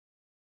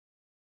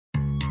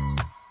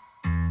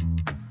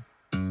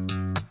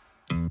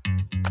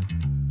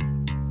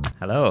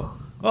Hello.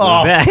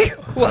 Oh. We're back.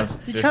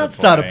 You can't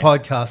start a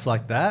podcast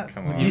like that.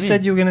 Come on. You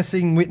said you were going to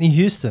sing Whitney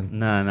Houston.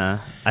 No.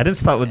 I didn't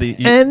start with the...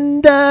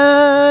 And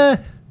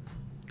that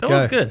go.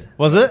 was good.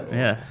 Was it?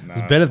 Yeah. No.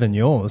 It's better than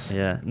yours.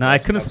 Yeah. No, I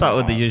couldn't That's start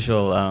with fine.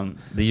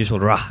 the usual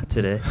rah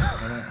today.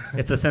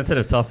 It's a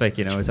sensitive topic,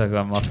 you know. We're talking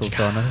about muscle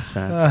soreness.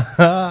 And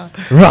I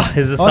rah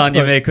is the sound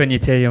you thought- make when you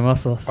tear your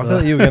muscles.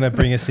 thought you were going to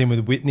bring us in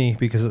with Whitney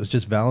because it was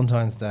just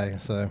Valentine's Day.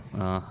 So,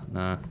 Oh,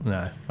 no.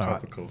 no. All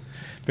right. Topical.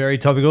 Very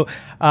topical.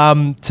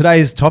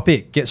 Today's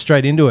topic, get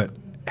straight into it.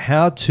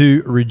 How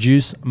to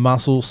reduce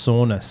muscle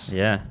soreness.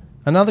 Yeah.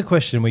 Another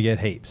question we get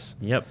heaps.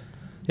 Yep.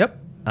 Yep.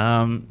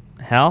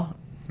 Hal,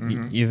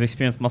 you've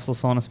experienced muscle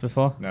soreness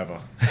before? Never.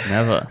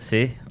 Never.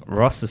 See?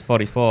 Ross is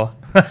 44.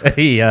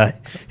 He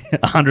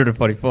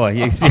 144.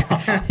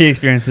 He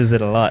experiences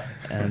it a lot.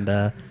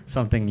 And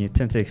something you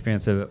tend to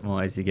experience a bit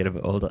more as you get a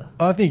bit older.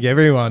 I think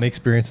everyone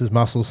experiences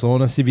muscle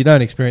soreness. If you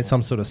don't experience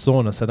some sort of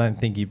soreness, I don't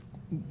think you're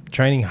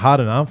training hard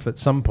enough at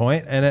some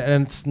point. And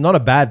it's not a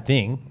bad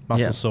thing,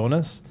 muscle Yeah.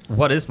 soreness.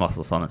 What is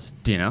muscle soreness?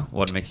 Do you know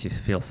what makes you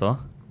feel sore?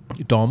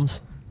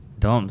 DOMS.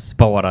 DOMS.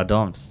 But what are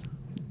DOMS?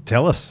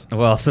 Tell us.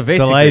 Well, so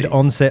basically... Delayed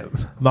onset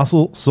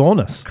muscle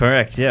soreness.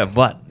 Correct, yeah.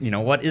 But,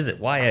 what is it?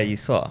 Why are you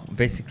sore?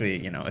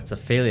 Basically, it's a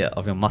failure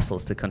of your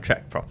muscles to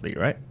contract properly,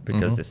 right?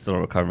 Because they're still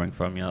recovering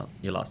from your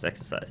last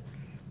exercise.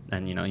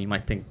 And, you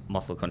might think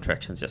muscle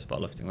contraction is just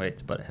about lifting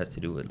weights, but it has to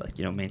do with,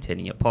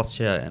 maintaining your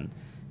posture and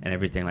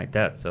everything like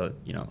that. So,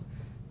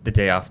 the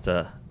day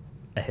after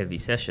a heavy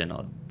session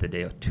or the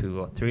day or 2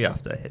 or 3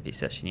 after a heavy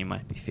session, you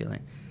might be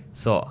feeling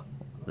sore.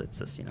 That's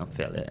just,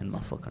 failure in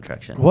muscle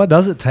contraction. Why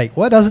does it take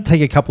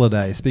a couple of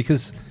days?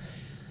 Because,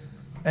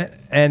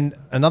 and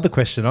another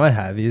question I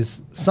have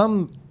is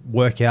some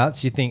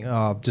workouts you think,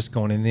 oh, I've just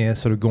gone in there,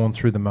 sort of gone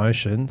through the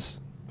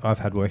motions. I've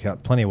had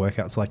plenty of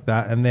workouts like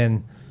that. And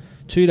then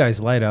 2 days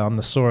later, I'm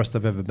the sorest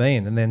I've ever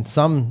been. And then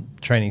some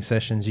training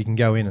sessions, you can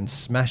go in and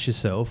smash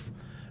yourself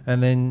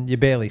and then you're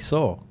barely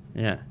sore.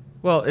 Yeah.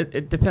 Well,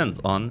 it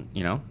depends on,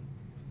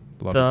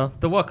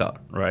 the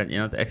workout, right?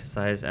 The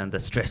exercise and the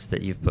stress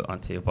that you've put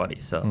onto your body.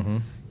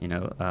 So,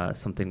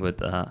 something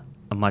with a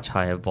much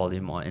higher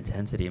volume or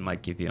intensity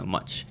might give you a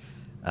much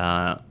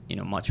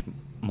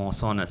more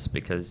soreness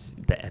because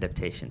the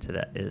adaptation to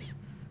that is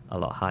a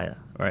lot higher,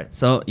 right?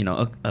 So,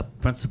 a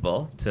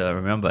principle to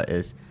remember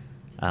is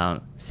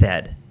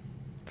SAD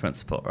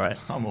principle, right?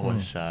 I'm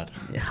always sad.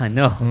 Yeah, I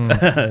know.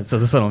 So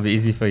this one will be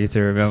easy for you to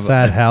remember.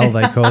 Sad Hal,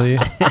 they call you.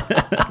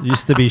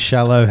 Used to be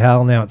Shallow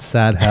Hal, now it's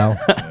Sad Hal.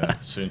 Yeah,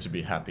 soon to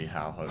be happy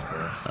Hal,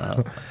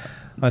 hopefully.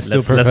 I still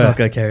Let's prefer. not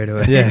get carried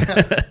away.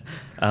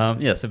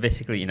 Yeah. So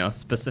basically,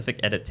 specific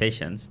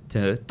adaptations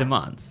to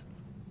demands,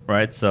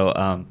 right?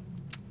 So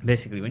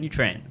basically, when you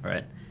train,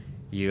 right,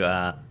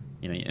 you're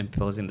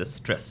imposing the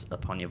stress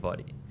upon your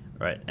body,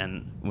 right?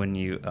 And when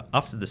you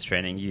after this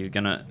training, you're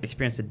gonna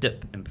experience a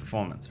dip in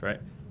performance, right,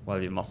 while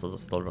your muscles are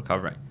still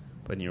recovering.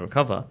 When you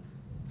recover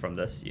from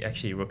this, you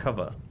actually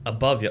recover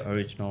above your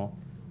original,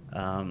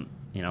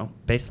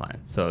 baseline.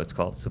 So it's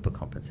called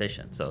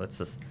supercompensation. So it's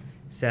this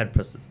SAD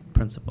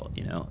principle,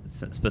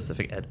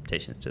 specific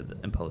adaptations to the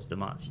imposed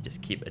demands. You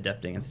just keep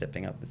adapting and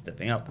stepping up and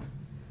stepping up.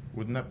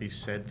 Wouldn't that be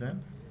said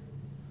then?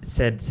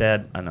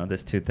 SAD. I know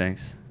there's two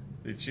things.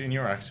 It's in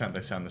your accent,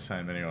 they sound the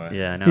same anyway.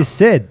 Yeah, I know. You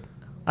said.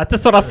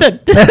 That's what I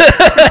said.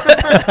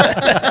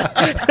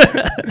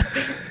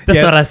 That's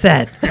Yeah. what I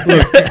said.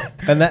 Look,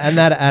 and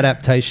that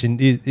adaptation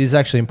is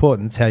actually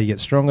important. It's how you get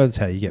stronger. It's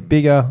how you get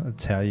bigger.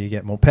 It's how you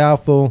get more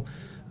powerful.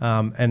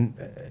 And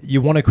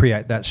you want to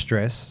create that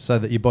stress so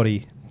that your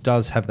body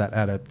does have that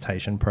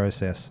adaptation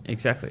process.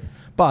 Exactly.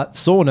 But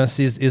soreness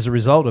is a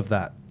result of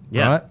that,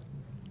 Yeah. right?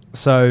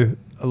 So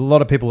a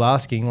lot of people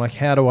asking,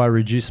 how do I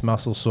reduce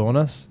muscle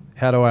soreness?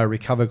 How do I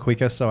recover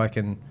quicker so I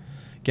can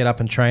get up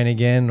and train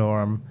again,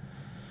 or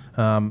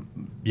I'm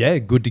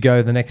good to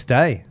go the next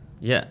day?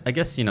 Yeah, I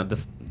guess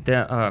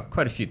there are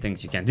quite a few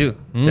things you can do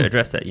to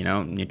address that.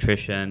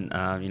 Nutrition,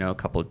 a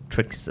couple of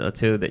tricks or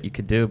two that you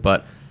could do.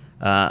 But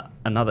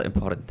another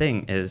important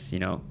thing is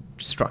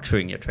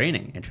structuring your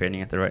training and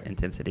training at the right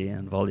intensity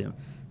and volume,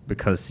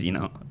 because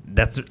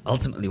that's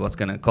ultimately what's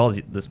going to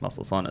cause this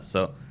muscle soreness.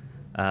 So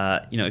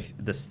if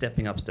the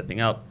stepping up,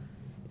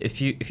 if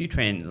you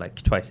train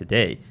like twice a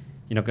day,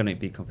 you're not going to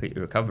be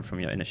completely recovered from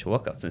your initial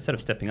workout. So instead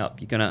of stepping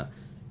up, you're going to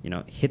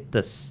hit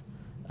this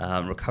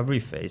recovery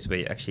phase where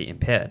you're actually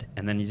impaired,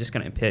 and then you're just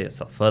going to impair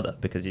yourself further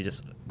because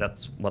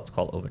that's what's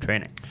called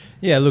overtraining.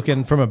 Yeah, look,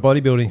 and from a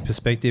bodybuilding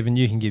perspective, and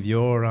you can give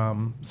your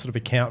sort of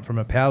account from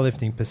a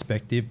powerlifting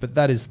perspective, but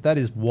that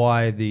is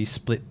why the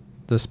split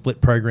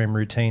program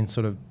routine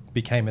sort of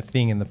became a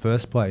thing in the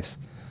first place.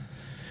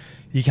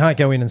 You can't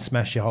go in and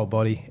smash your whole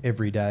body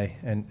every day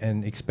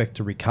and expect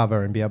to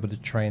recover and be able to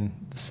train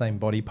the same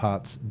body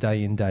parts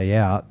day in, day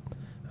out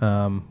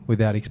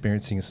without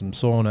experiencing some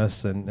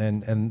soreness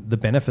and the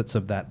benefits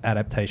of that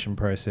adaptation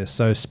process.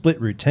 So split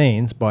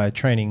routines by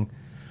training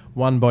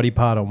one body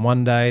part on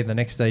one day, the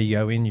next day you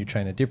go in, you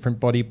train a different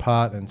body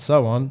part and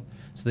so on,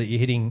 so that you're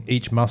hitting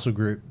each muscle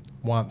group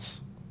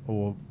once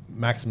or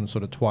maximum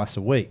sort of twice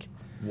a week.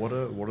 What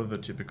are the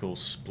typical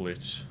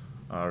split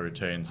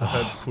routines? I've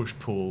heard push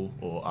pull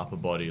or upper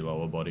body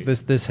lower body.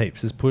 There's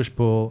heaps. There's push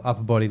pull,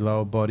 upper body,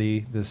 lower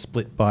body. There's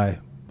split by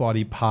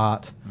body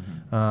part.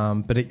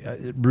 But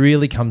it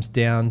really comes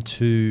down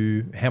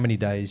to how many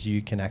days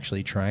you can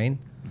actually train.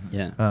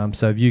 Yeah.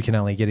 So if you can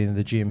only get into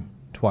the gym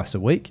twice a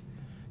week,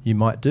 you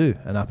might do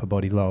an upper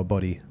body, lower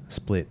body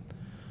split.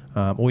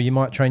 Or you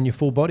might train your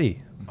full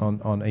body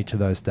on each of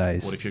those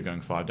days. What if you're going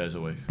 5 days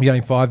a week? If you're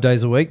going 5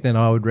 days a week, then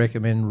I would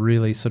recommend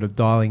really sort of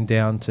dialing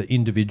down to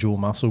individual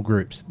muscle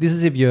groups. This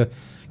is if you're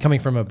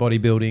coming from a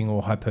bodybuilding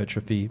or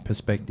hypertrophy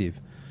perspective.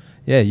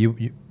 Yeah,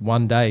 you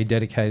 1 day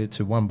dedicated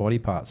to one body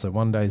part. So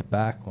 1 day's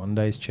back, 1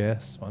 day's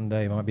chest, 1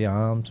 day might be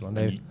arms, 1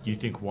 day... And you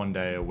think 1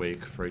 day a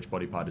week for each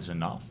body part is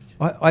enough?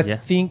 I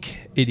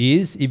think it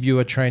is if you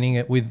are training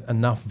it with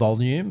enough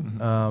volume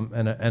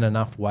and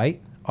enough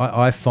weight.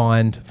 I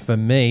find for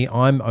me,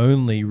 I'm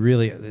only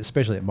really,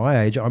 especially at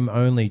my age, I'm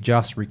only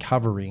just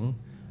recovering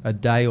a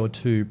day or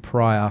two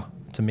prior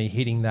to me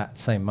hitting that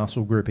same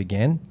muscle group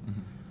again.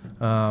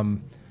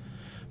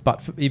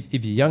 But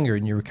if you're younger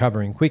and you're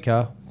recovering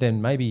quicker,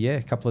 then maybe,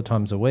 a couple of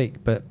times a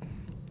week. But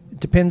it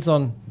depends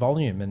on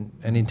volume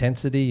and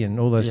intensity and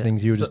all those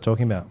things you were just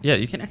talking about. Yeah,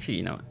 you can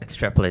actually,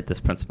 extrapolate this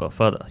principle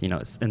further. In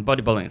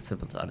bodybuilding, it's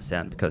simple to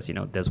understand because,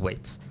 there's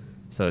weights.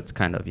 So it's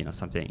kind of,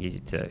 something easy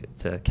to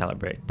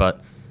calibrate.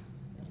 But,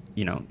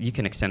 you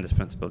can extend this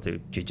principle to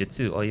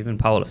jiu-jitsu or even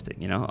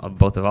powerlifting,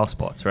 both of our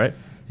sports, right?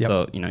 Yep.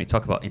 So, you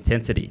talk about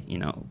intensity,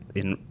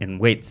 in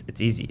weights,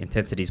 it's easy.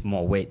 Intensity is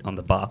more weight on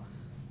the bar.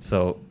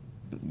 So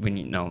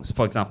when so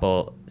for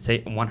example,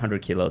 say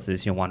 100 kilos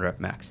is your 1 rep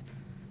max.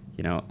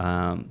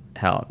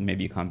 Hell,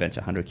 maybe you can't bench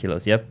 100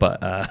 kilos yet,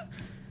 but...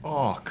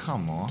 oh,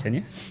 come on. Can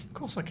you? Of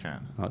course I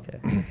can. Okay.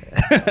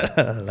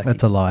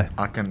 That's a lie.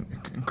 I can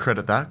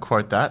quote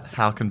that.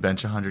 Hal can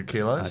bench 100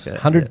 kilos. Okay.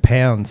 100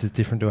 pounds is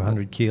different to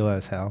 100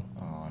 kilos, Hal.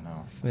 Oh,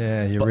 no.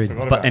 Yeah, you're reading.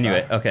 forgot But about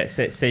anyway, that.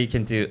 okay, say you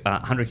can do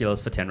 100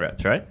 kilos for 10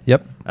 reps, right?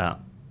 Yep. You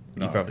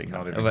No, probably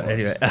not can't. even But close.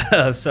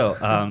 anyway,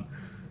 so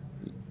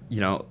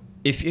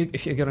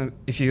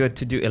if you were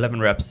to do 11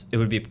 reps, it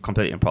would be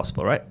completely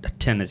impossible, right?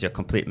 10 is your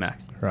complete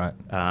max. Right.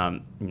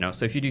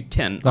 So if you do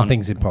 10,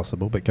 Nothing's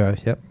impossible, but go.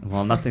 Yep.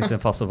 well, nothing's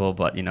impossible,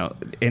 but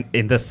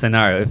in this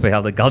scenario, if we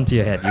held a gun to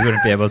your head, you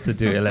wouldn't be able to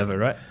do 11,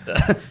 right?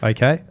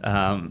 Okay.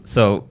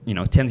 So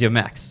 10's your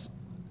max.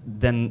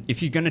 Then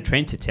if you're going to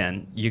train to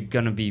 10, you're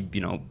going to be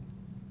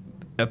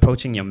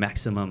approaching your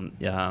maximum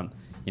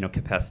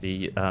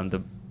capacity,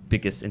 the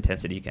biggest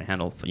intensity you can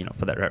handle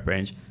for that rep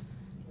range.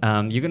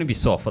 You're going to be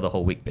sore for the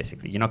whole week,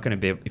 basically. You're not going to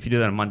be if you do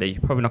that on Monday,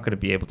 you're probably not going to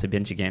be able to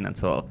bench again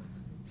until,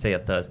 say, a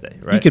Thursday,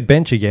 right? You could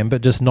bench again,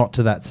 but just not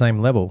to that same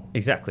level.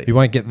 Exactly. You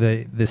won't get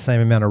the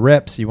same amount of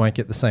reps. You won't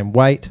get the same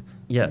weight.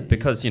 Yeah,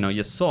 because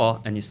you're sore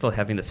and you're still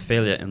having this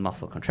failure in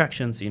muscle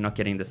contraction, so you're not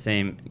getting the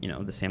same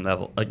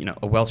level.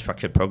 A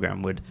well-structured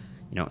program would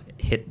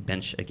hit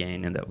bench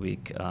again in that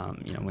week.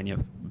 When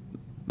you're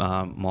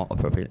more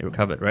appropriately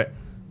recovered, right?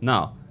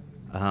 Now,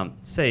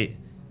 say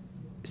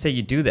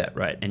you do that,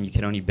 right, and you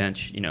can only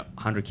bench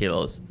 100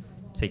 kilos,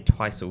 say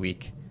twice a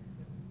week,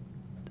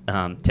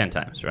 10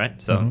 times,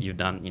 right? So you've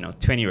done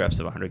 20 reps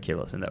of 100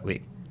 kilos in that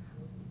week.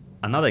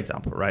 Another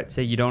example, right?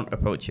 Say you don't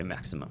approach your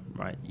maximum,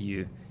 right?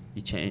 You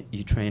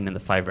train in the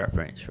 5 rep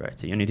range, right?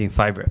 So you're only doing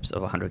 5 reps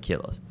of 100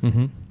 kilos.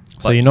 Mm-hmm.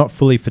 So you're not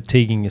fully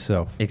fatiguing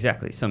yourself.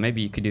 Exactly. So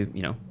maybe you could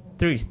do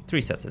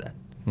three sets of that,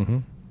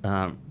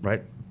 Mm-hmm.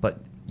 right? But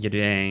you're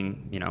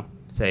doing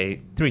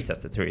say 3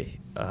 sets of 3,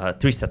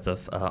 3 sets of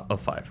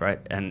 5, right?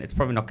 And it's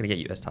probably not going to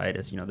get you as tired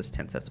as this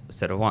 10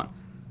 set of 1,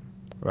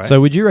 right? So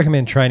would you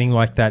recommend training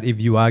like that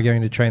if you are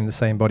going to train the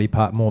same body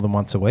part more than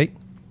once a week?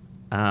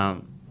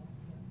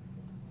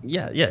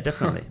 Yeah,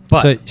 definitely.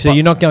 But So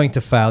you're not going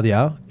to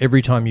failure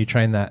every time you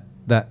train that.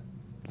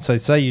 So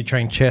say you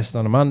train chest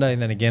on a Monday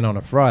and then again on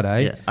a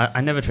Friday. Yeah,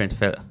 I never train to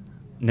failure,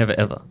 never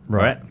ever,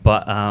 Right. right?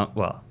 But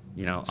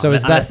So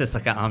is unless that- it's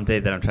like an arm day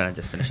that I'm trying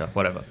to just finish off,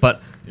 whatever.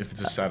 But If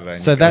it's a Saturday.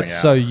 And So you're going that's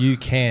out. so you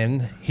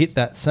can hit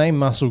that same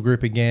muscle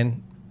group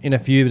again in a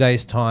few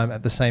days' time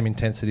at the same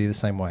intensity, the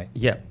same weight.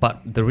 yeah,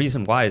 but the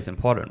reason why is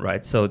important,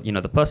 right? So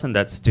the person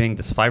that's doing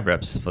this 5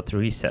 reps for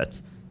 3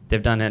 sets,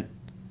 they've done it.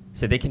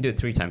 So they can do it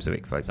 3 times a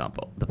week, for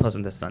example. The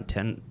person that's done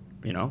 10,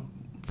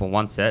 for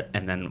 1 set,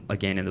 and then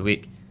again in the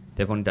week,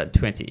 they've only done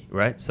 20,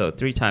 right? So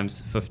 3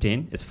 times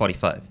 15 is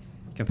 45.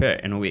 Compare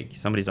it in a week.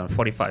 Somebody's done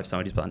 45,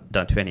 somebody's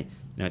done 20.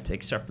 To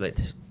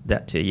extrapolate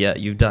that to a year,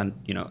 you've done,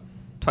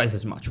 twice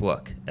as much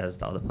work as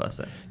the other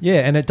person.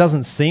 Yeah, and it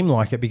doesn't seem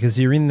like it because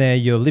you're in there,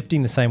 you're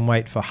lifting the same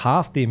weight for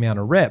half the amount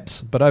of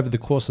reps, but over the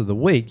course of the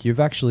week, you've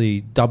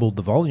actually doubled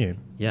the volume.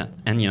 Yeah,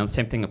 and the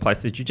same thing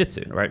applies to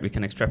jiu-jitsu, right? We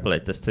can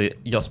extrapolate this to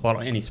your sport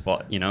or any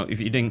sport. If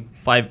you're doing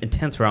 5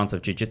 intense rounds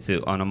of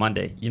jiu-jitsu on a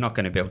Monday, you're not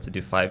going to be able to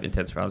do 5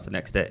 intense rounds the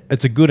next day.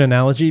 It's a good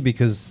analogy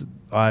because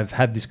I've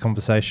had this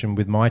conversation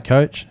with my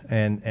coach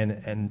and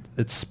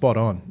it's spot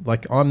on.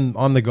 Like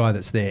I'm the guy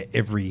that's there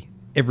every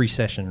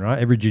session, right?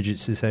 Every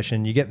jiu-jitsu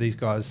session. You get these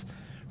guys,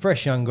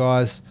 fresh young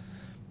guys,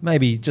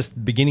 maybe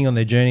just beginning on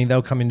their journey,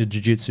 they'll come into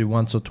jiu-jitsu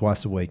once or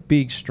twice a week.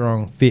 Big,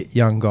 strong, fit,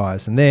 young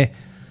guys. And they're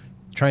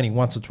training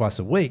once or twice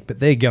a week, but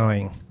they're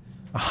going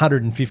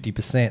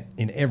 150%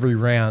 in every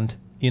round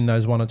in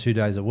those 1 or 2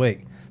 days a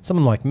week.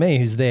 Someone like me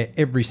who's there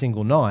every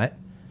single night,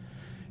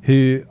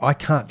 who I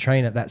can't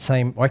train at that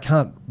same, I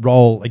can't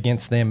roll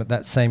against them at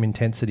that same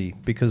intensity,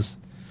 because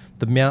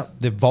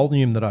the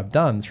volume that I've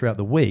done throughout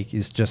the week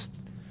is just,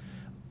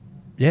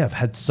 I've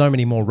had so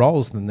many more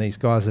rolls than these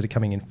guys that are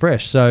coming in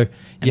fresh. So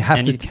you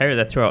carry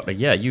that throughout a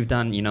year. You've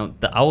done,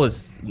 the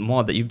hours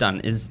more that you've done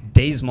is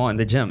days more in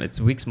the gym.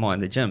 It's weeks more in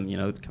the gym,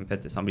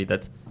 compared to somebody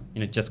that's,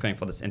 just going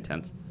for this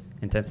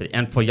intensity.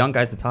 And for young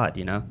guys, it's hard,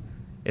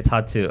 it's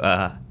hard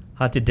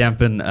to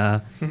dampen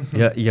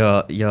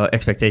your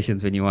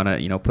expectations when you want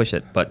to, push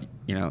it. But,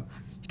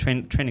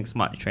 training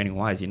smart, training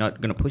wise. You're not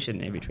going to push it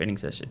in every training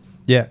session.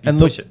 Yeah. And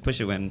push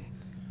it when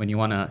you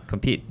want to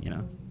compete,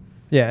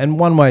 Yeah, and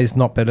one way is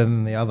not better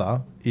than the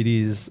other. It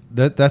is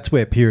that's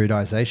where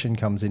periodization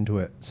comes into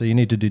it. So you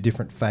need to do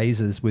different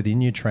phases within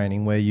your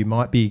training, where you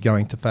might be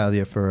going to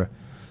failure for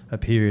a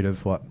period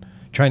of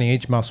training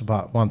each muscle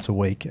part once a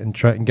week, and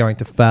going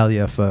to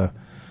failure for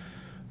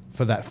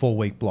that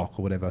 4-week block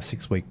or whatever,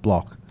 6-week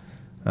block,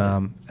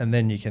 and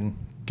then you can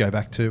go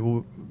back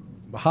to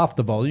half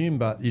the volume,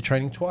 but you're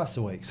training twice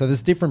a week. So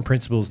there's different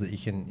principles that you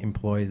can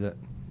employ that.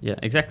 Yeah,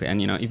 exactly.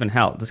 And, even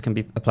how this can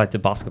be applied to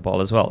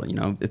basketball as well.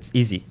 It's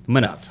easy.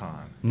 Minutes.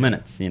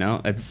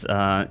 It's,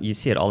 you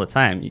see it all the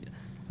time.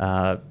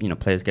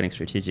 Players getting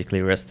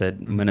strategically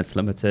rested, minutes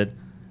limited.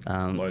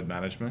 Load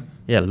management.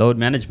 Yeah, load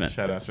management.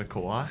 Shout out to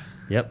Kawhi.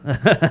 Yep.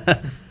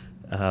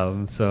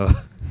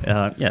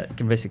 It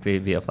can basically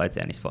be applied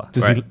to any sport.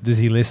 Does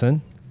he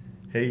listen?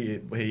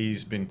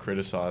 He's been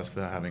criticised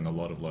for having a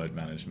lot of load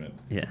management.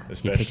 Yeah,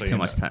 especially he takes too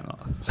much time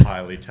off.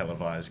 Highly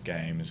televised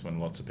games when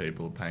lots of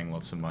people are paying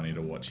lots of money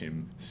to watch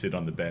him sit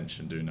on the bench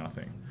and do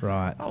nothing.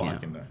 Right. I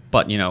like him though.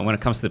 But when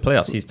it comes to the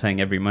playoffs, he's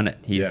playing every minute.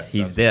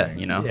 He's there.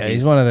 Yeah,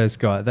 he's one of those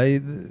guys.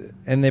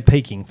 They're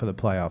peaking for the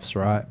playoffs,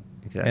 right?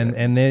 Exactly.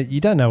 And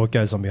you don't know what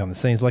goes on behind the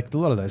scenes. Like a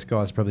lot of those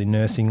guys are probably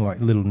nursing like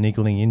little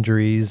niggling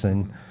injuries,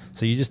 and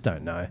so you just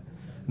don't know.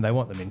 And they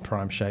want them in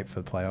prime shape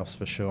for the playoffs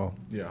for sure.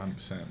 Yeah,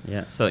 100%.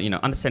 Yeah, so,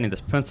 understanding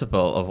this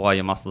principle of why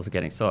your muscles are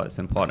getting sore is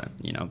important,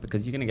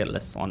 because you're going to get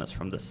less soreness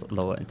from this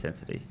lower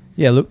intensity.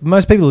 Yeah, look,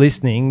 most people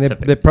listening,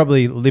 they're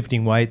probably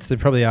lifting weights. There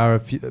probably are a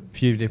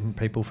few different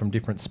people from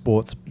different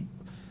sports.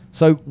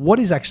 So what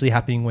is actually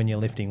happening when you're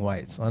lifting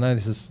weights? I know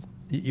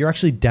you're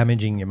actually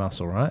damaging your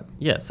muscle, right?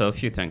 Yeah, so a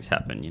few things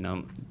happen,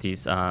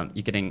 These,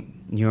 you're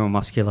getting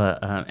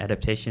neuromuscular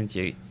adaptations,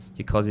 you're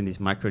causing these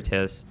micro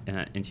tears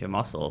into your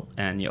muscle,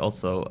 and you're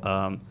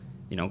also,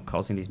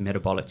 causing these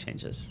metabolic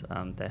changes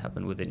that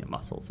happen within your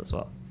muscles as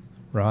well.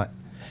 Right.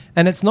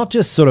 And it's not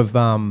just sort of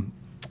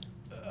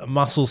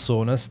muscle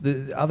soreness.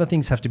 The other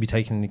things have to be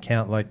taken into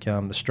account, like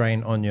the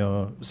strain on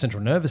your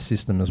central nervous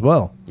system as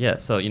well. Yeah,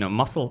 so,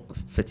 muscle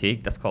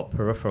fatigue, that's called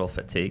peripheral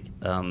fatigue.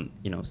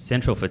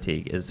 Central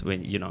fatigue is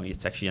when,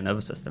 it's actually your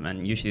nervous system,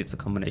 and usually it's a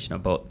combination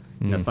of both.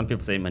 Some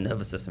people say my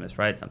nervous system is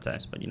fried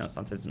sometimes, but,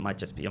 sometimes it might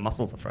just be your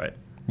muscles are fried.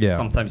 Yeah.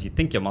 Sometimes you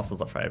think your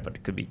muscles are fried, but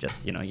it could be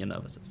just, your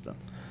nervous system.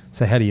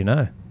 So how do you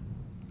know?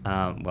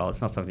 Well, it's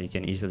not something you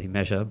can easily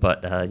measure,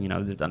 but,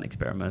 they've done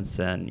experiments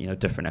and,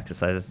 different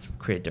exercises to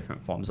create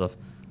different forms of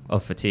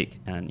fatigue.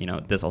 And,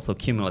 there's also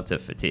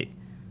cumulative fatigue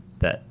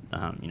that,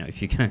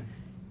 if you can,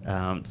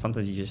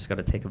 sometimes you just got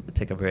to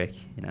take a break,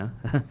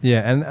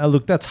 Yeah, and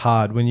look, that's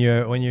hard. When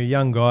you're a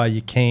young guy,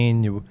 you're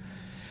keen,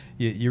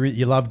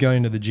 you love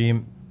going to the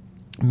gym.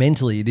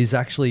 Mentally, it is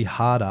actually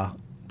harder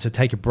to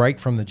take a break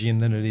from the gym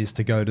than it is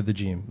to go to the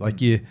gym.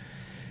 Like you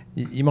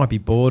might be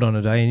bored on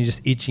a day and you're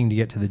just itching to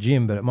get to the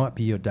gym, but it might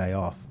be your day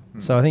off.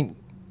 So I think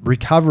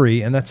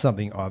recovery, and that's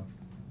something I've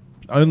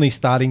only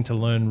starting to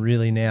learn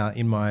really now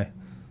in my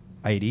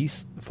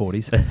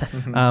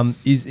 40s,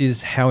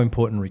 is how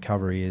important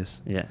recovery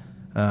is. Yeah.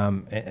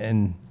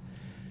 And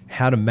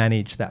how to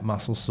manage that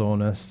muscle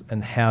soreness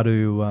and how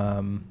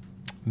to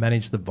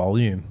manage the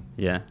volume.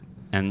 Yeah.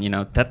 And,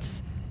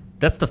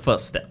 that's the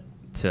first step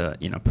to,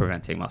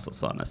 preventing muscle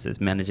soreness, is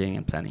managing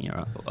and planning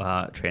your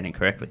training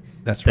correctly.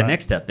 That's right. The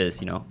next step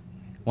is,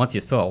 once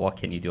you're sore, what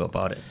can you do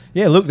about it?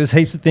 Yeah, look, there's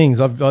heaps of things.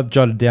 I've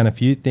jotted down a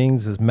few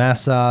things. There's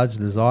massage,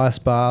 there's ice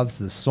baths,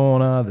 there's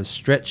sauna, there's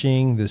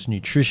stretching, there's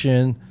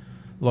nutrition.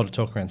 A lot of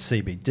talk around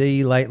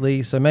CBD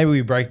lately. So maybe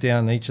we break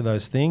down each of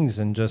those things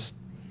and just,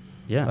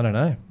 I don't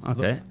know.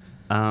 Okay.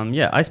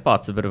 Ice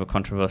bath's a bit of a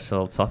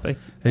controversial topic.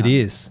 It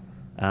is.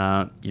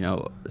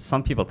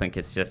 Some people think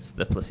it's just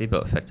the placebo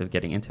effect of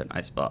getting into an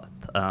ice bath.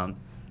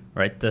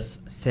 Right? This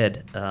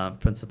said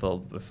principle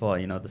before,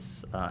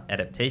 this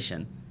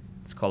adaptation,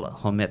 it's called a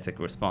hormetic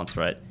response,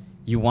 right?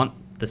 You want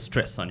the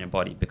stress on your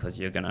body because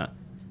you're going to,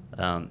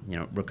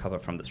 recover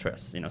from the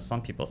stress.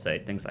 Some people say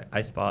things like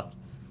ice baths,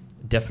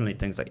 definitely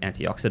things like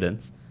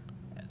antioxidants,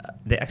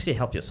 they actually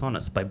help your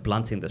soreness by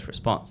blunting this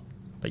response.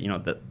 But,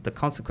 the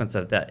consequence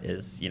of that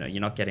is,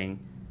 you're not getting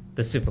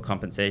the super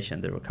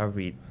compensation, the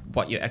recovery,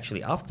 what you're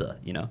actually after,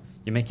 you're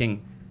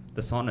making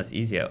the soreness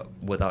easier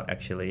without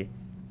actually,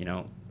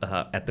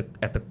 at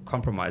the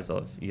compromise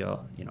of your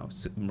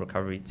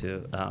recovery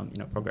to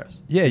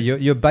progress. Yeah,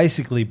 you're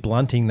basically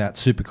blunting that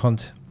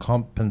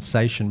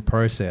compensation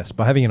process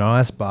by having an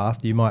ice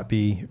bath. You might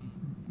be,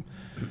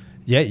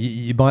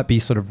 you might be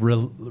sort of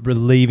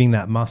relieving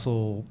that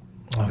muscle.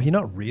 Oh, you're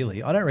not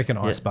really. I don't reckon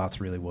ice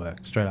baths really work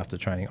straight after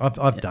training.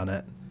 I've done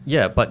it.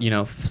 Yeah, but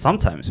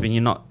sometimes when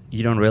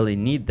you don't really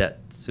need that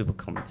super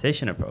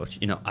compensation approach.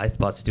 Ice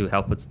baths do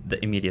help with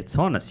the immediate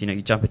soreness.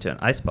 You jump into an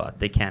ice bath,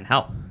 they can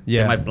help.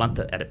 Yeah. They might blunt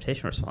the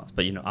adaptation response,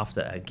 but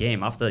after a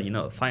game, after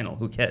a final,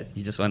 who cares?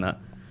 You just wanna.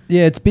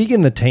 Yeah, it's big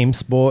in the team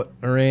sport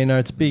arena.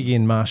 It's big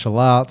in martial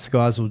arts.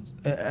 Guys will,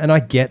 and I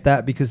get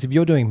that, because if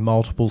you're doing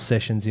multiple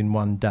sessions in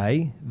one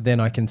day, then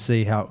I can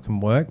see how it can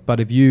work. But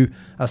if you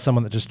are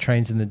someone that just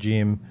trains in the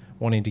gym,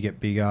 wanting to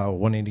get bigger or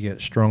wanting to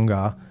get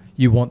stronger,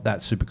 you want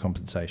that super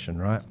compensation,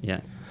 right?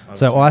 Yeah.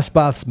 So ice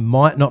baths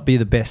might not be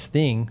the best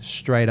thing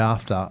straight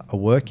after a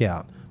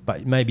workout,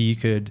 but maybe you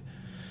could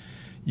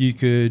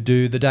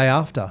do the day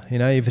after.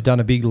 If you've done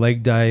a big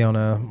leg day on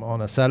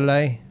a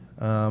Saturday,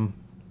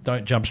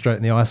 don't jump straight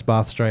in the ice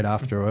bath straight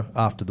after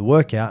the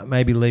workout.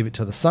 Maybe leave it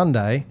to the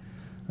Sunday,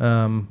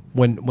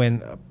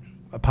 when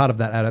a part of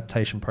that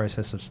adaptation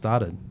process has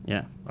started.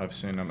 Yeah, I've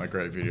seen a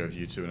great video of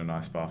you two in an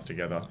ice bath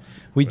together.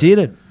 We did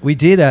it. We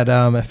did at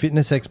a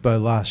fitness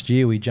expo last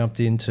year. We jumped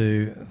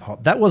into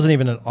that wasn't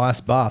even an ice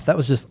bath. That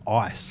was just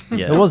ice.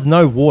 Yeah. There was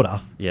no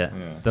water. Yeah,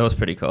 that was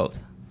pretty cold.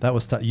 That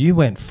was you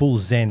went full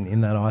zen in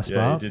that ice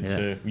bath. Yeah, you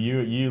did too.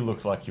 You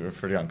looked like you were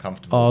pretty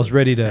uncomfortable. I was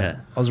ready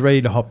to. I was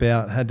ready to hop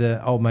out.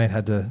 Old mate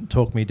had to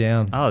talk me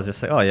down. I was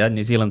just like, oh yeah,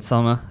 New Zealand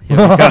summer. Here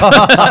we go.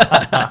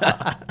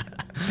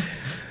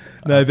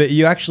 No, but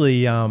you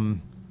actually,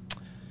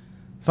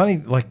 funny,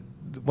 like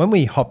when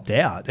we hopped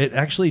out, it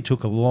actually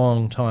took a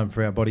long time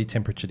for our body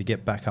temperature to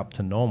get back up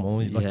to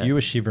normal. Like you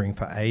were shivering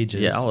for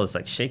ages. Yeah, I was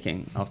like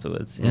shaking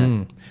afterwards.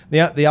 Yeah.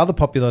 The other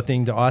popular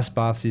thing to ice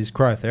baths is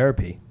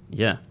cryotherapy.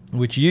 Yeah.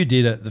 Which you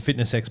did at the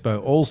Fitness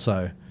Expo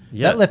also.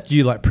 Yeah. That left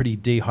you like pretty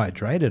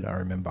dehydrated, I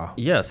remember.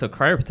 Yeah, so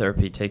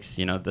cryotherapy takes,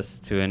 this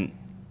to an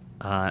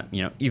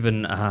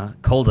even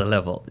colder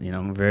level,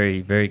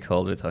 very, very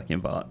cold we're talking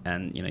about.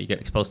 And, you get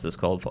exposed to this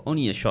cold for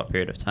only a short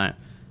period of time.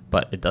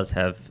 But it does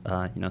have,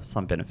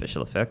 some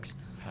beneficial effects.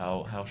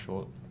 How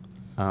short?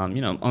 Only...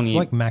 It's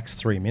like max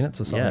 3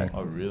 minutes or something.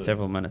 Oh, really?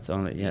 Several minutes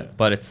only, yeah.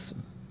 But it's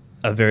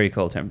a very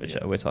cold temperature.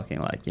 Yeah. We're talking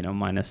like,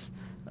 minus...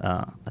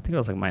 I think it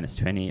was like minus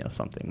 20 or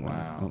something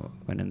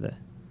when in there.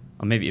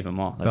 Or maybe even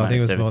more. Like I think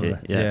it was 70, more than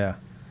that.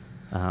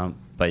 Yeah.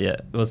 But yeah,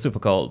 it was super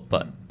cold,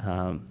 but...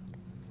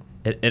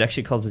 It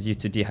actually causes you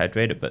to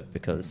dehydrate a bit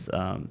because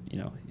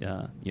you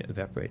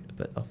evaporate a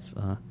bit of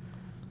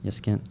your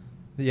skin.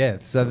 Yeah,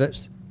 so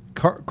that's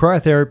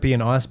cryotherapy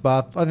and ice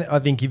bath. I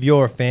think if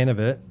you're a fan of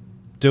it,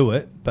 do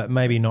it, but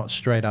maybe not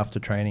straight after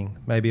training.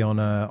 Maybe on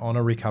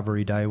a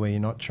recovery day where you're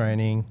not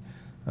training,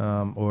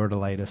 or at a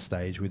later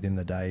stage within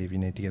the day if you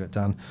need to get it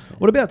done. Yeah.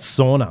 What about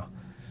sauna?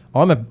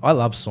 I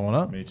love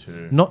sauna. Me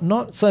too.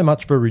 Not so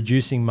much for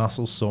reducing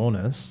muscle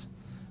soreness.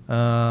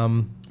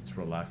 It's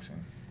relaxing.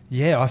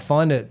 Yeah, I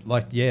find it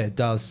it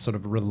does sort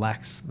of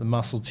relax the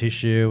muscle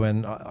tissue,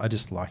 and I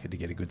just like it to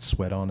get a good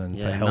sweat on and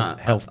for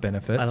health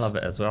benefits. I love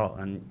it as well,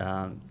 and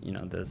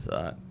there's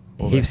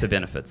heaps of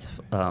benefits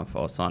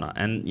for sauna,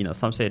 and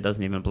some say it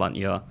doesn't even blunt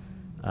your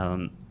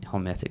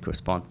hormetic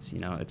response.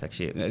 It's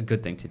actually a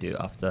good thing to do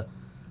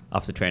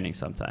after training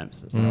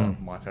sometimes.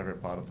 My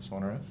favorite part of the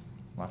sauna is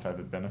my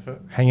favorite benefit.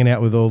 Hanging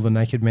out with all the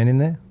naked men in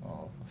there.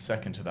 Oh,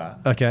 second to that.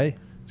 Okay.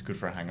 It's good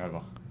for a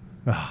hangover.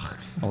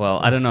 Well,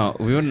 I don't know.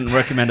 We wouldn't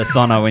recommend a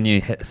sauna when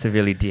you're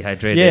severely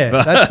dehydrated. Yeah,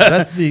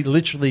 that's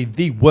literally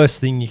the worst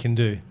thing you can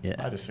do. Yeah.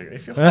 I disagree.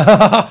 If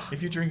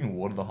you're drinking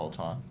water the whole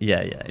time.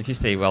 Yeah. If you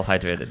stay well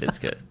hydrated, it's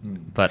good.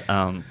 But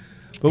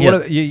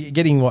what you're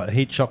getting? What,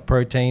 heat shock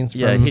proteins?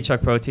 Heat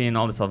shock protein,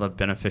 all this other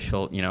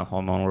beneficial,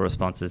 hormonal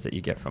responses that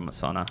you get from a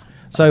sauna.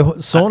 So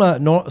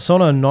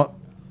sauna.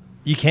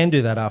 You can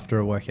do that after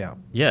a workout.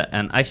 Yeah,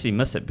 and I actually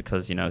miss it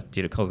because due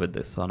to COVID,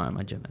 the sauna in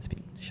my gym has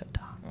been shut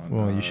down.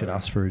 Well, you should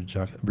ask for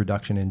a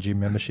reduction in gym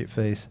membership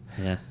fees.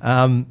 Yeah.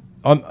 I'm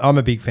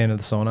a big fan of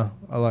the sauna.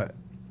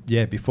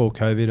 Before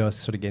COVID, I was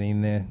sort of getting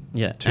in there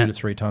 2 to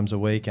 3 times a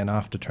week, and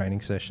after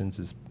training sessions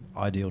is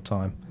ideal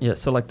time. Yeah,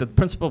 so like the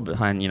principle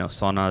behind,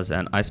 saunas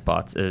and ice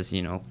baths is,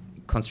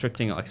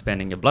 constricting or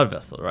expanding your blood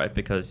vessel, right?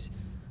 Because,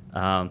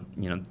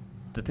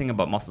 the thing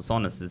about muscle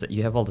saunas is that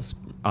you have all this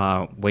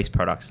waste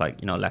products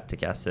like,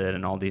 lactic acid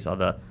and all these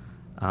other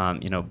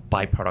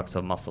byproducts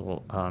of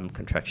muscle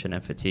contraction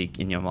and fatigue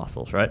in your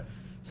muscles, right?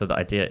 So the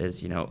idea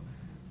is,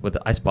 with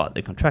the ice bath,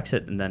 it contracts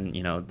it, and then,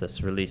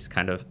 this release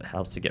kind of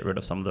helps to get rid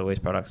of some of the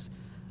waste products.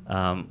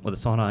 With the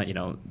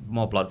sauna,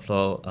 more blood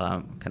flow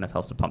kind of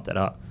helps to pump that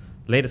out.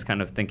 Latest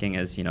kind of thinking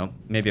is,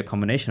 maybe a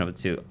combination of the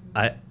two,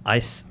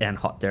 ice and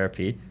hot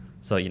therapy.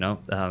 So,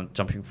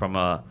 jumping from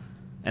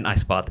an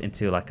ice bath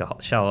into like a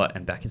hot shower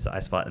and back into the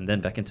ice bath and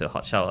then back into a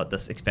hot shower,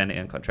 this expanding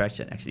and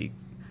contraction actually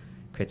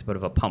creates a bit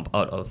of a pump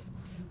out of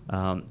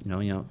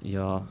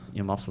your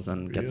muscles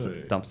and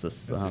dumps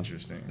this That's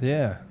interesting.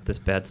 Yeah, this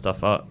bad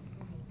stuff out.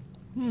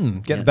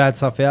 Get the bad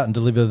stuff out and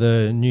deliver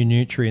the new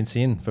nutrients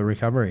in for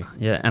recovery.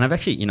 Yeah, and I've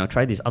actually,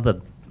 tried these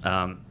other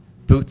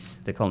boots.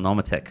 They're called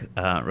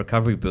Normatec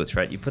recovery boots,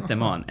 right? You put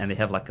them on, and they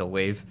have like a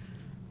wave,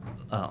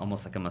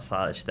 almost like a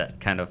massage that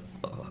kind of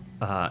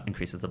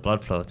increases the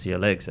blood flow to your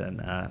legs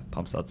and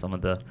pumps out some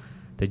of the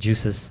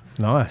juices.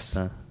 Nice.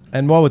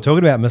 And while we're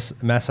talking about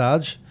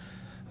massage,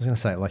 I was going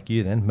to say it like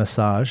you then,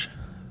 massage.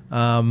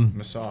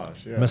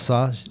 Massage, yeah.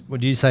 Massage.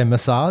 What do you say,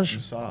 massage?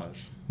 Massage.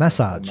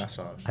 Massage.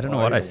 Massage. I don't know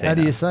what I say. How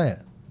do now. you say it?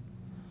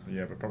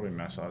 Yeah, but probably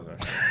massage,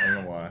 actually. I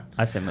don't know why.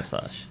 I say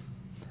massage.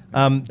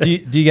 Do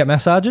you get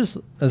massages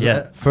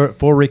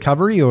for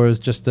recovery, or is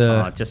just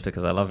just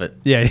because I love it.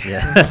 Yeah.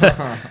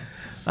 Yeah.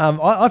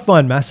 I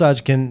find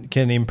massage can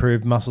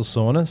improve muscle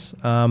soreness.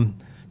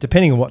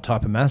 Depending on what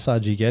type of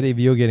massage you get, if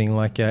you're getting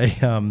like a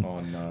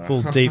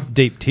full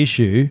deep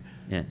tissue,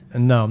 Yeah.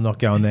 no, I'm not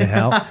going there,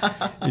 Hal.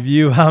 If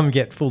you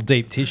get full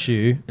deep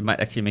tissue, It might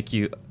actually make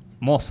you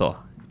more sore.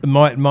 it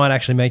might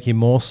actually make you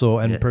more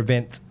sore and Yeah.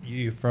 prevent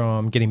you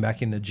from getting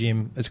back in the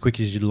gym as quick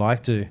as you'd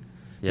like to.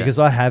 Yeah. Because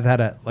I have had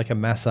a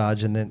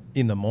massage and then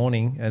in the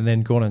morning and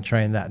then gone and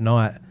trained that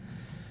night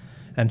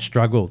and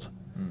struggled.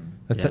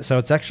 Yeah. So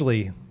it's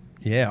actually,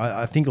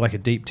 I think like a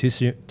deep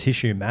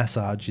tissue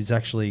massage is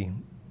actually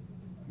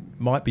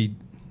might be,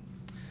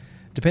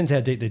 depends how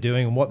deep they're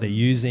doing and what they're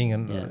using,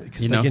 and Yeah.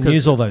 because they can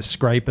use all those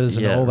scrapers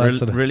and all that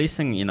sort of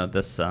releasing,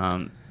 this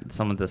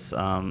some of this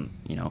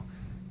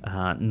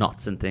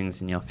knots and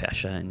things in your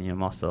fascia and your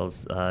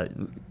muscles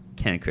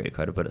can create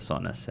quite a bit of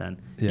soreness, and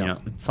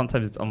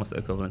sometimes it's almost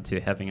equivalent to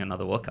having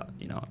another workout.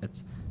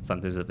 It's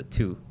sometimes a bit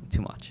too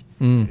much.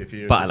 If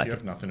you But I like have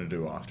it. nothing to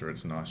do after,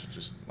 it's nice to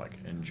just like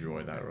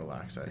enjoy that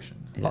relaxation.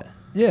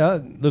 Yeah.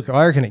 Look,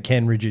 I reckon it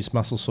can reduce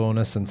muscle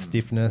soreness and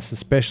stiffness,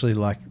 especially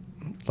like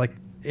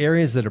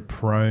areas that are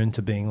prone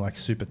to being like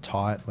super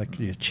tight, like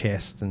your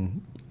chest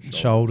and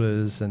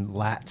shoulders and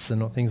lats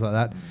and things like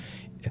that.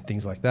 And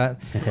things like that.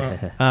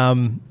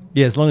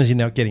 As long as you're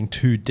not getting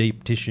too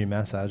deep tissue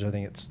massage, I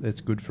think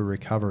it's good for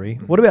recovery.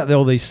 What about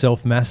all these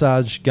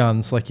self-massage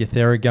guns, like your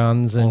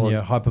Theraguns and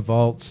your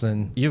Hypervolts?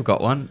 And You've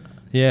got one.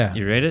 yeah,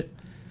 You rate it?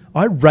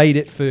 I rate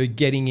it for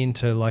getting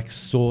into like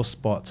sore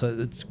spots.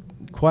 It's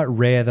quite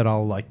rare that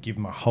I'll like give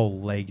my whole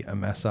leg a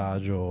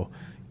massage or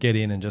get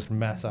in and just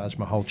massage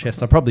my whole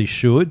chest. I probably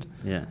should.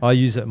 Yeah. I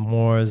use it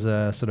more as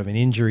a sort of an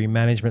injury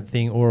management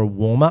thing or a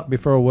warm-up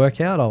before a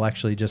workout. I'll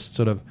actually just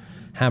sort of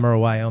hammer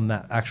away on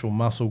that actual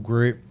muscle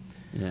group.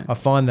 Yeah. I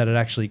find that it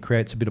actually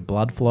creates a bit of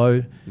blood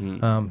flow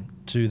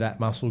to that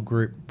muscle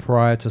group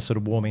prior to sort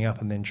of warming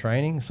up and then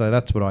training. So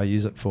that's what I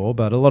use it for.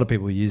 But a lot of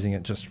people are using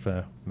it just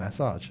for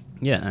massage.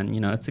 Yeah, and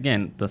it's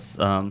again this.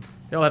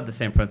 They all have the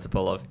same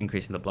principle of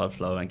increasing the blood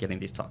flow and getting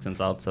these toxins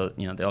out. So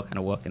they all kind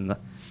of work in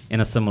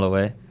a similar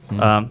way.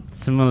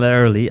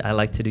 Similarly, I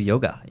like to do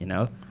yoga.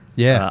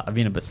 Yeah. I've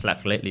been a bit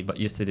slack lately, but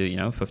used to do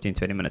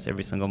 15-20 minutes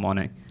every single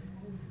morning.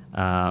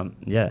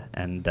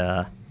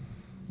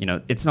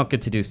 It's not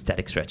good to do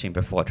static stretching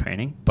before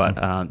training,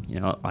 but I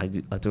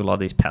do a lot of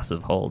these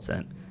passive holds,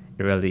 and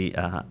it really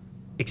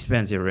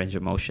expands your range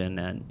of motion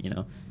and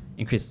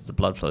increases the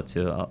blood flow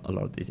to a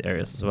lot of these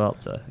areas as well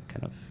to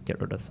kind of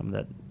get rid of some of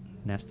that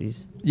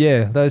nasties.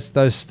 Yeah,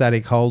 those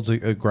static holds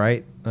are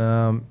great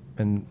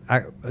and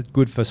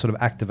good for sort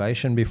of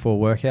activation before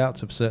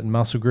workouts of certain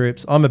muscle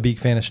groups. I'm a big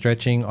fan of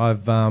stretching.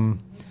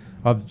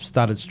 I've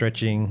started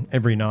stretching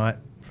every night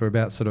for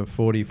about sort of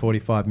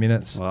 40-45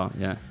 minutes. Well,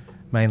 yeah.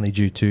 Mainly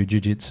due to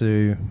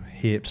jiu-jitsu,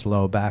 hips,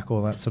 lower back,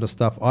 all that sort of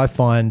stuff. I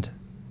find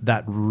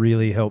that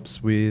really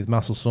helps with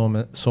muscle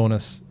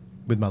soreness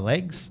with my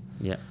legs.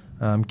 Yeah.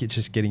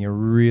 Just getting a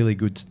really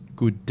good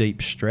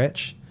deep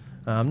stretch.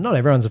 Not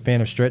everyone's a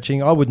fan of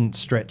stretching. I wouldn't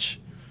stretch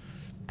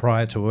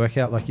prior to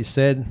workout, like you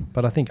said,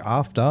 but I think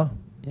after.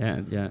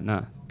 Yeah,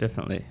 no,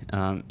 definitely.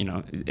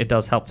 It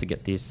does help to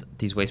get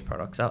these waste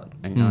products out,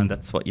 and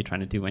that's what you're trying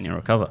to do when you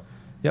recover.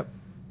 Yep.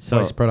 So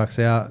waste products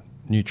out,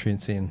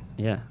 nutrients in.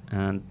 Yeah,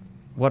 and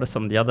what are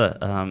some of the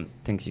other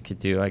things you could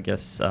do? I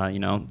guess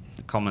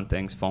common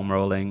things: foam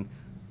rolling,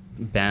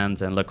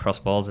 bands, and lacrosse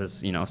balls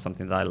is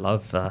something that I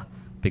love.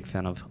 Big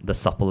fan of the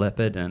supple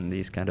leopard and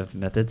these kind of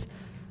methods.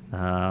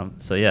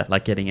 So yeah,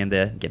 like getting in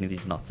there, getting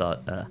these knots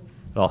out.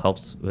 It all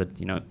helps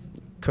with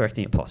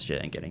correcting your posture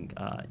and getting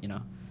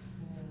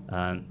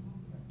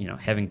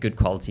having good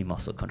quality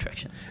muscle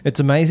contractions. It's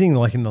amazing,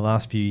 like in the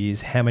last few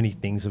years, how many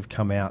things have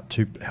come out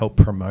to help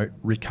promote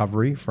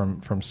recovery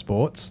from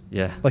sports.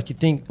 Yeah. Like you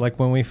think, like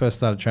when we first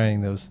started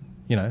training, there was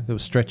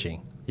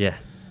stretching. Yeah.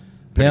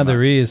 Now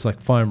there is like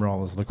foam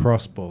rollers,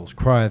 lacrosse balls,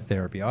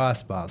 cryotherapy,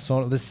 ice baths.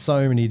 There's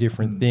so many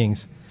different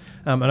things.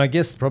 And I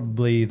guess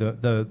probably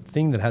the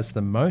thing that has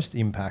the most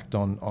impact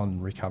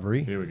on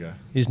recovery Here we go.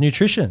 is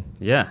nutrition.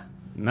 Yeah.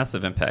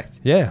 Massive impact.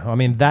 Yeah, I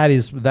mean that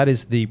is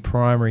the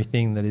primary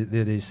thing that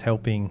is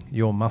helping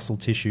your muscle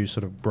tissue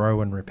sort of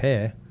grow and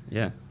repair.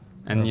 Yeah,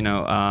 and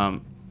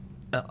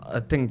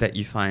a thing that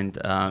you find,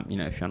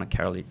 if you're on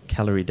a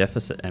calorie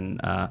deficit and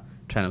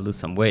trying to lose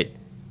some weight,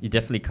 you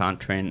definitely can't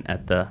train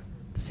at the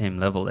same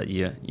level that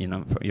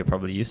you're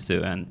probably used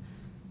to, and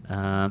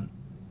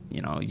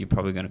you know, you're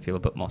probably going to feel a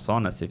bit more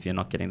soreness if you're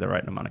not getting the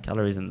right amount of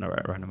calories and the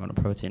right amount of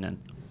protein in.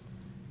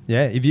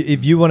 Yeah,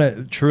 if you want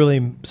to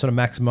truly sort of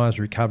maximize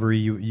recovery,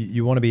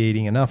 you want to be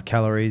eating enough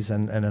calories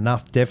and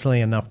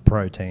definitely enough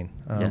protein.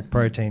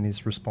 Protein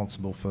is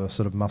responsible for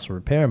sort of muscle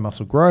repair and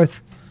muscle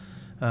growth.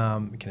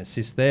 It can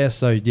assist there.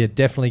 So yeah,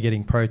 definitely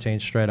getting protein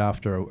straight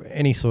after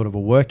any sort of a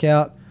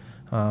workout,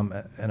 and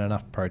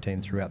enough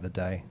protein throughout the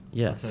day.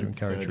 Yeah, So to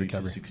encourage 30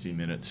 recovery. to 60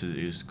 minutes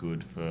is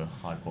good for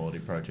high quality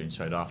protein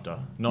straight after.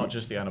 Not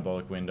just the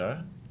anabolic window,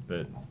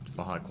 but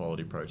for high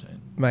quality protein.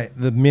 Mate,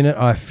 the minute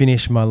I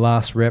finish my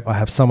last rep, I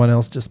have someone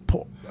else just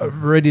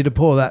ready to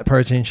pour that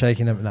protein shake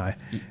in it. No.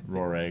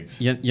 Raw eggs.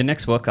 Your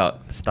next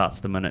workout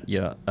starts the minute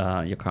your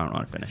current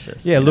one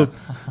finishes. Yeah, you look,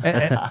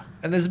 know?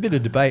 and there's a bit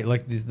of debate,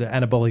 like the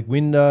anabolic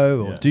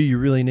window, or Yeah. do you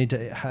really need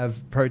to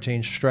have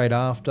protein straight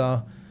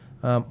after?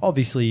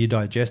 Obviously, your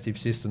digestive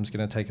system's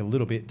going to take a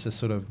little bit to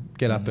sort of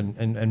get up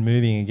and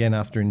moving again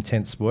after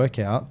intense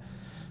workout.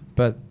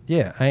 But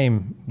yeah,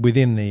 aim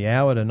within the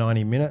hour to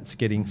 90 minutes,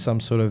 getting some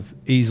sort of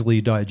easily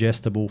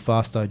digestible,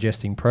 fast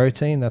digesting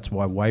protein. That's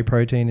why whey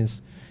protein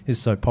is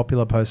so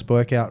popular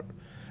post-workout,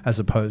 as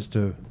opposed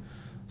to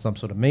some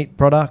sort of meat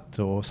product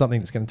or something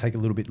that's going to take a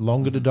little bit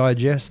longer to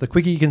digest. The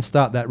quicker you can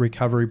start that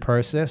recovery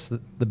process,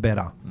 the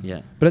better.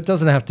 Yeah. But it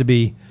doesn't have to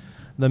be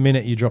the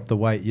minute you drop the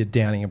weight, you're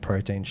downing a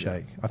protein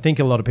shake. I think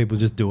a lot of people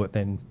just do it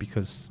then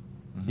because,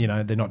 you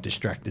know, they're not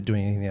distracted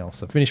doing anything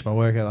else. I finish my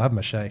workout, I'll have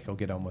my shake, I'll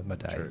get on with my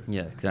day. True.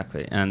 Yeah,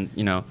 exactly. And,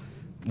 you know,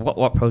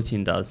 what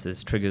protein does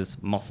is triggers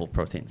muscle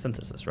protein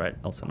synthesis, right?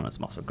 Also known as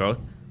muscle growth.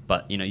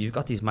 But, you know, you've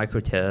got these micro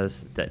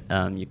tears that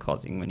you're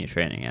causing when you're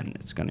training, and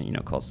it's going to, you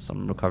know, cause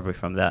some recovery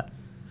from that.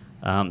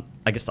 I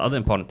guess the other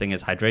important thing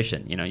is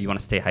hydration. You know, you want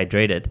to stay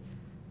hydrated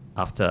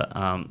after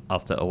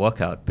a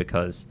workout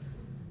because,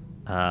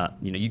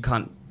 you know, you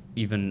can't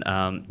even,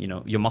 you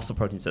know, your muscle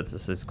protein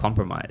synthesis is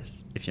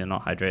compromised if you're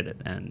not hydrated,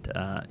 and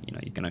you know,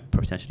 you're going to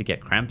potentially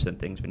get cramps and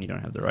things when you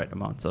don't have the right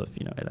amounts of,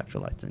 you know,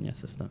 electrolytes in your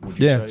system.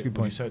 Yeah, that's a good Would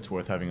you point. say it's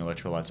worth having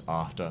electrolytes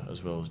after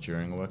as well as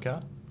during a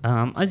workout?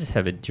 I just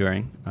have it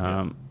during.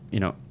 You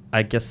know,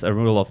 I guess a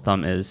rule of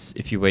thumb is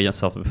if you weigh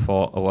yourself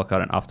before a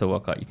workout and after a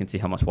workout, you can see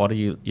how much water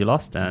you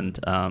lost, and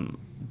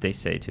they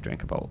say to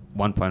drink about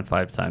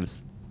 1.5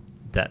 times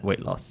that weight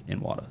loss in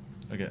water.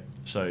 Okay,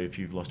 so if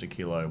you've lost a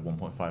kilo,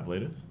 1.5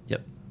 litres?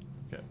 Yep.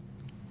 Okay.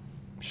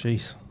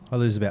 Jeez, I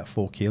lose about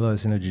 4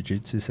 kilos in a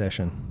jiu-jitsu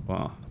session.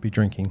 Wow. I'll be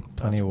drinking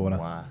plenty of water.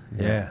 Wow.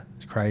 Yeah,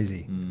 it's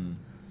crazy. Mm.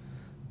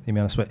 The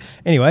amount of sweat.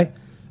 Anyway,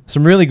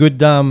 some really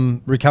good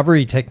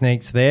recovery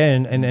techniques there,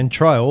 and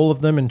try all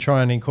of them and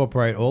try and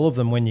incorporate all of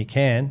them when you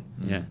can.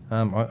 Yeah.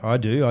 I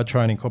do. I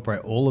try and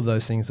incorporate all of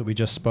those things that we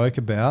just spoke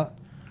about.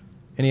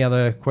 Any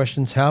other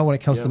questions, Hal, when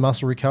it comes Yeah. to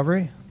muscle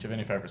recovery? Do you have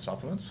any favourite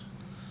supplements?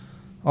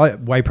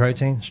 Whey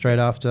protein straight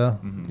after.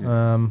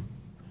 Mhm.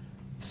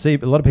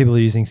 A lot of people are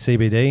using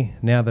CBD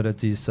now that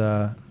it is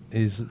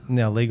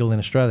now legal in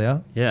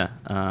Australia. Yeah.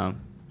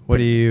 What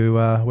are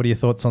your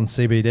thoughts on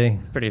CBD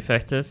Pretty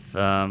effective.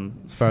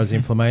 as far as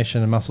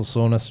inflammation and muscle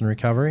soreness and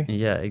recovery?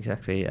 Yeah,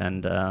 exactly.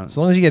 And As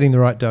long as you're getting the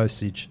right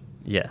dosage.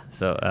 yeah,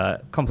 so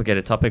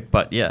complicated topic,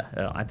 but yeah,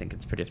 I think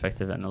it's pretty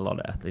effective, and a lot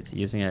of athletes are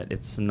using it.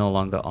 It's no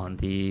longer on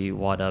the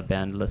WADA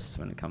banned list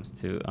when it comes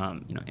to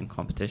you know, in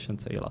competition,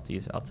 so you're allowed to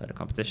use it outside of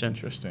competition.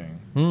 Interesting.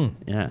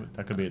 Yeah,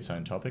 That could be its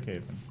own topic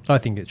even. I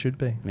think it should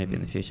be. maybe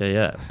in the future.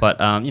 Yeah, but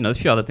you know, there's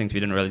a few other things we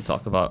didn't really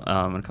talk about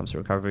when it comes to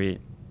recovery.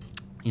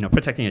 You know,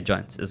 protecting your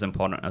joints is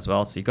important as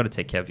well. So you've got to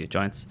take care of your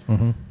joints.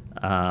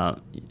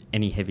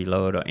 Any heavy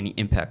load or any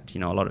impact,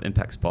 you know, a lot of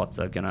impact sports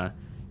are gonna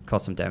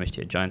cause some damage to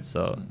your joints.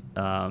 So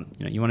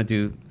you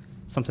know,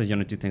 sometimes you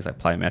want to do things like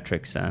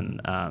plyometrics, and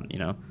you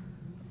know,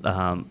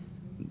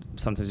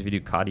 sometimes if you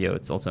do cardio,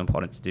 it's also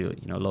important to do,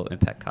 you know, low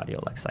impact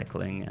cardio like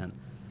cycling and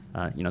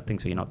you know,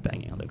 things where you're not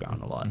banging on the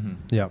ground a lot.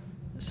 Yep.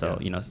 So Yeah.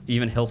 you know,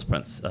 even hill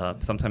sprints,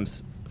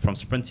 sometimes from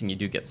sprinting you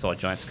do get sore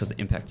joints because the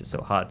impact is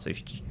so hard. So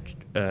if you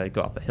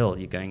go up a hill,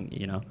 you're going,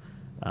 you know,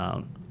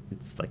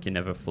 it's like you're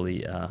never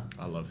fully I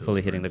love hill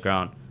fully hitting the sprints.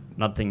 ground.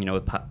 Another thing, you know,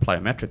 with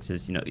plyometrics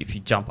is, you know, if you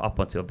jump up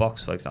onto a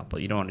box, for example,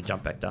 you don't want to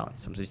jump back down.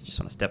 Sometimes you just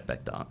want to step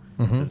back down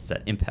because it's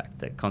that impact,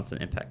 that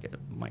constant impact, it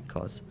might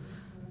cause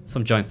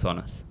some joint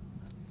soreness.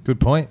 Good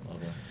point.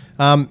 Love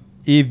it.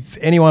 If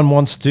anyone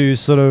wants to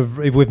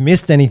if we've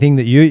missed anything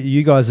that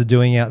you guys are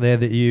doing out there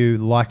that you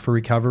like for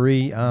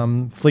recovery,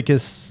 flick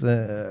us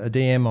a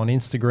DM on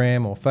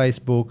Instagram or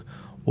Facebook,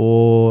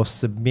 or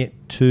submit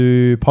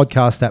to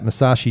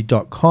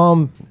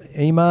podcast@masashi.com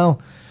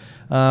email.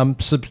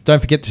 Don't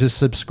forget to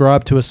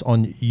subscribe to us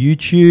on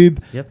YouTube.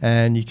 Yep.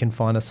 And you can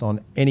find us on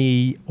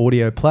any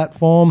audio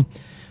platform.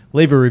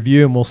 Leave a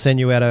review and we'll send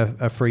you out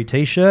a free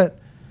t-shirt.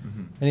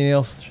 Anything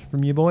else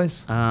from you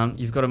boys?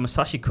 You've got a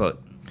Masashi quote.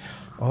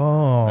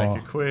 Oh,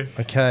 Make it quick.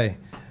 okay.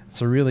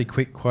 It's a really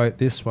quick quote,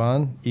 this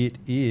one. It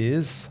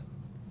is,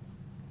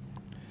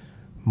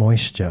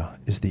 moisture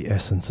is the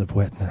essence of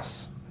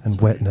wetness, and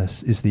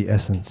wetness is the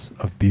essence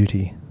of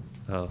beauty.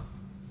 Oh,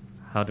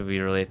 how do we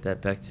relate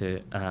that back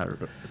to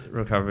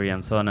recovery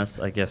and soreness?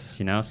 I guess,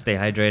 stay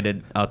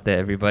hydrated out there,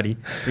 everybody.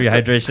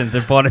 Rehydration is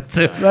important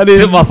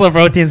to muscle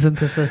protein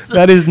synthesis.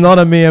 That is not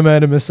a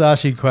Miyamoto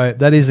Musashi quote.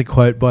 That is a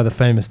quote by the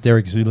famous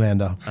Derek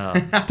Zoolander.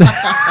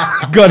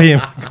 Oh. Got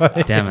him.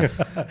 Damn it.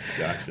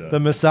 Gotcha. The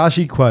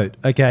Musashi quote.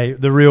 Okay,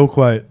 the real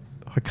quote.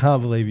 I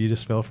can't believe you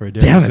just fell for a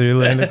Derek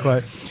Zoolander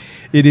quote.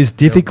 It is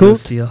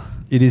difficult.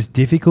 It is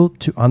difficult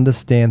to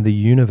understand the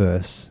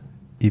universe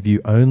if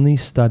you only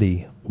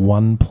study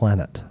one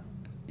planet.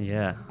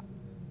 Yeah.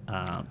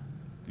 So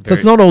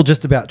it's not all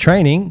just about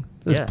training.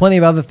 There's Yeah. plenty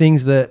of other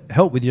things that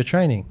help with your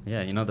training.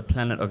 Yeah, the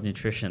planet of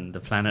nutrition, the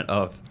planet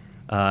of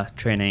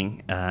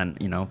training and,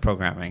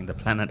 programming, the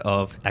planet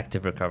of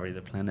active recovery,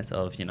 the planet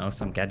of,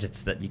 some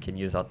gadgets that you can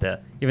use out there.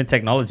 Even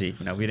technology,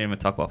 we didn't even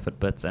talk about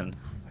Fitbits and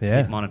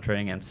sleep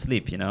monitoring and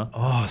sleep,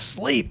 Oh,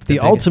 sleep. The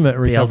ultimate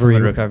recovery. The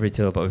ultimate recovery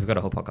tool, but we've got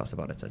a whole podcast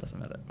about it, so it doesn't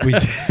matter.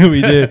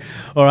 We do.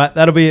 All right,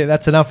 that'll be it.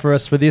 That's enough for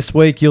us for this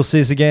week. You'll see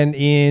us again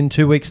in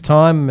 2 weeks'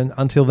 time. And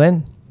until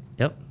then,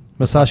 Yep.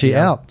 Musashi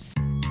out.